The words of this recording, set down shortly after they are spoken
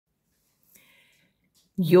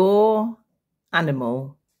Your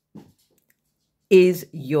animal is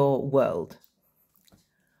your world.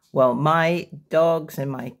 Well, my dogs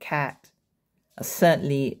and my cat are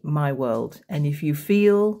certainly my world. And if you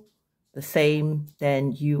feel the same,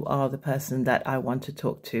 then you are the person that I want to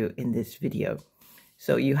talk to in this video.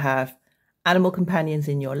 So you have animal companions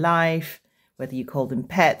in your life, whether you call them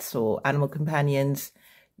pets or animal companions,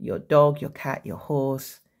 your dog, your cat, your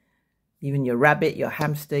horse, even your rabbit, your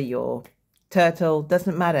hamster, your turtle,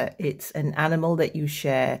 doesn't matter. It's an animal that you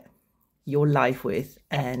share your life with,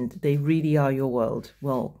 and they really are your world.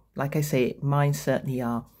 Well, like I say, mine certainly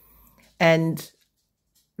are. And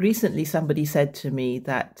recently somebody said to me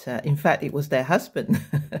that, in fact, it was their husband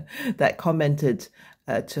that commented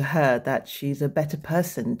to her that she's a better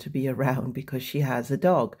person to be around because she has a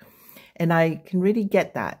dog. And I can really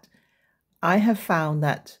get that. I have found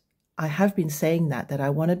that I have been saying that I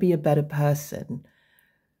want to be a better person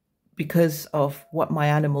because of what my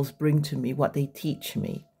animals bring to me, what they teach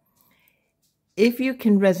me. If you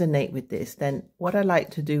can resonate with this, then what I like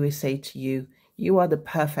to do is say to you, you are the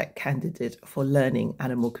perfect candidate for learning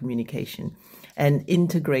animal communication and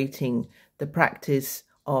integrating the practice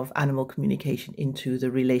of animal communication into the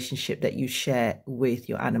relationship that you share with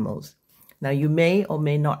your animals. Now, you may or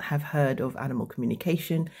may not have heard of animal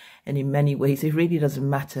communication, and in many ways, it really doesn't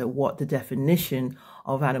matter what the definition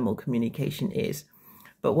of animal communication is.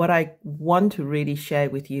 But what I want to really share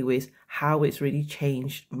with you is how it's really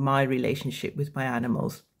changed my relationship with my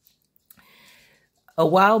animals. A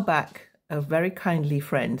while back, a very kindly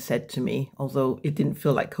friend said to me, although it didn't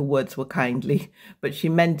feel like her words were kindly, but she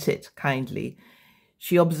meant it kindly.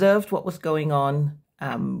 She observed what was going on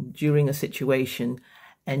during a situation,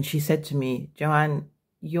 and she said to me, Joanne,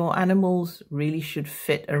 your animals really should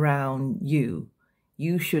fit around you.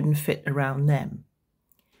 You shouldn't fit around them.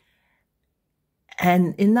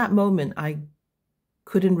 And in that moment, I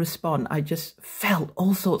couldn't respond. I just felt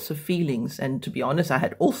all sorts of feelings. And to be honest, I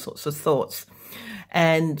had all sorts of thoughts.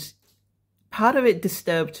 And part of it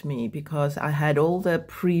disturbed me because I had all the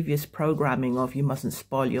previous programming of you mustn't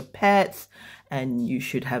spoil your pets and you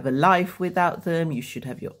should have a life without them. You should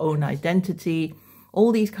have your own identity.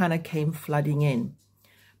 All these kind of came flooding in.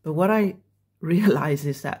 But what I realized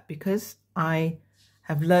is that because I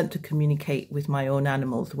have learned to communicate with my own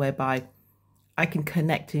animals, whereby I can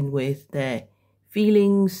connect in with their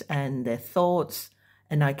feelings and their thoughts,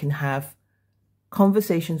 and I can have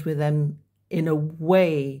conversations with them in a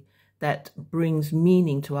way that brings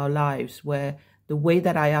meaning to our lives, where the way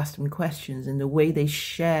that I ask them questions and the way they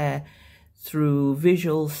share through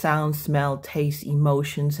visual, sound, smell, taste,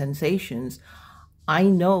 emotion, sensations, I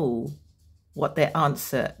know what their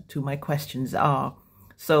answer to my questions are.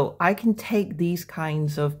 So I can take these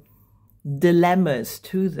kinds of dilemmas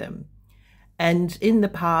to them. And in the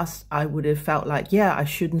past, I would have felt like, yeah, I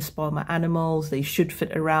shouldn't spoil my animals. They should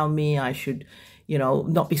fit around me. I should,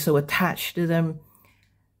 not be so attached to them.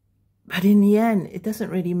 But in the end, it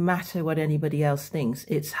doesn't really matter what anybody else thinks.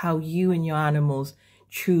 It's how you and your animals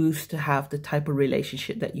choose to have the type of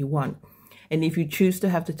relationship that you want. And if you choose to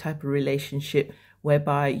have the type of relationship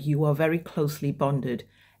whereby you are very closely bonded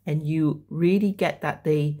and you really get that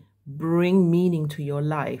they bring meaning to your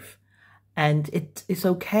life, and it's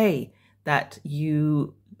okay that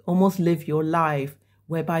you almost live your life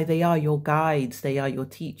whereby they are your guides, they are your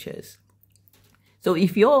teachers. So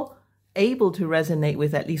if you're able to resonate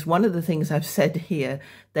with at least one of the things I've said here,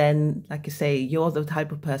 then like I say, you're the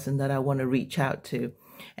type of person that I want to reach out to.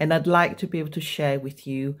 And I'd like to be able to share with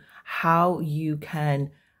you how you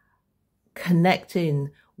can connect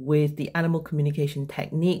in with the animal communication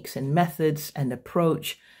techniques and methods and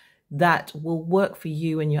approach that will work for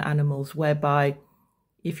you and your animals, whereby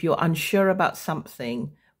if you're unsure about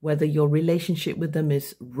something, whether your relationship with them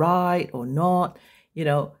is right or not,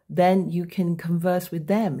 then you can converse with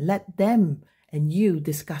them. Let them and you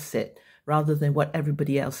discuss it rather than what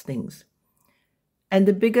everybody else thinks. And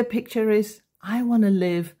the bigger picture is, I want to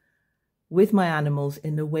live with my animals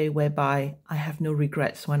in a way whereby I have no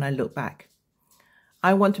regrets when I look back.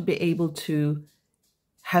 I want to be able to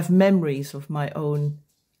have memories of my own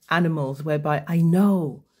animals whereby I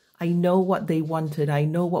know what they wanted. I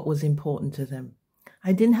know what was important to them.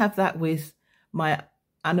 I didn't have that with my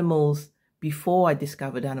animals before I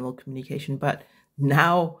discovered animal communication, but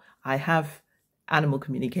now I have animal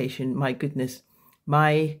communication. My goodness,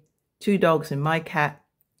 my 2 dogs and my cat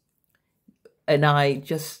and I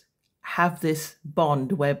just have this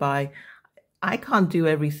bond whereby I can't do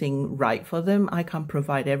everything right for them. I can't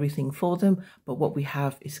provide everything for them, but what we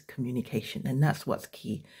have is communication, and that's what's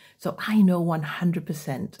key. So I know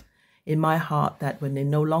 100% in my heart that when they're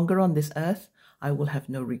no longer on this earth, I will have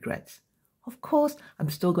no regrets. Of course, I'm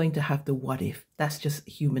still going to have the what if. That's just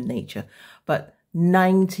human nature. But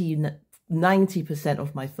 90%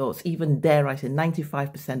 of my thoughts, even dare I say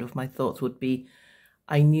 95% of my thoughts would be,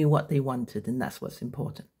 I knew what they wanted, and that's what's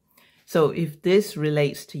important. So if this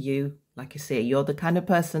relates to you, like I say, you're the kind of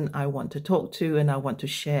person I want to talk to, and I want to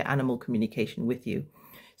share animal communication with you.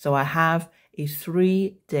 So I have a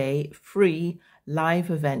 3-day free live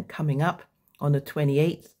event coming up on the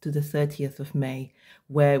 28th to the 30th of May,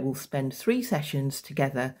 where we'll spend 3 sessions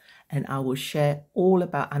together, and I will share all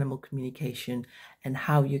about animal communication and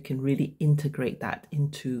how you can really integrate that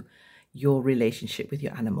into your relationship with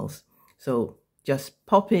your animals. So just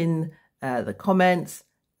pop in the comments,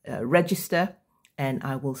 register, and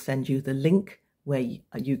I will send you the link where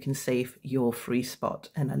you can save your free spot.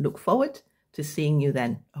 And I look forward to seeing you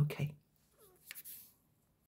then. Okay.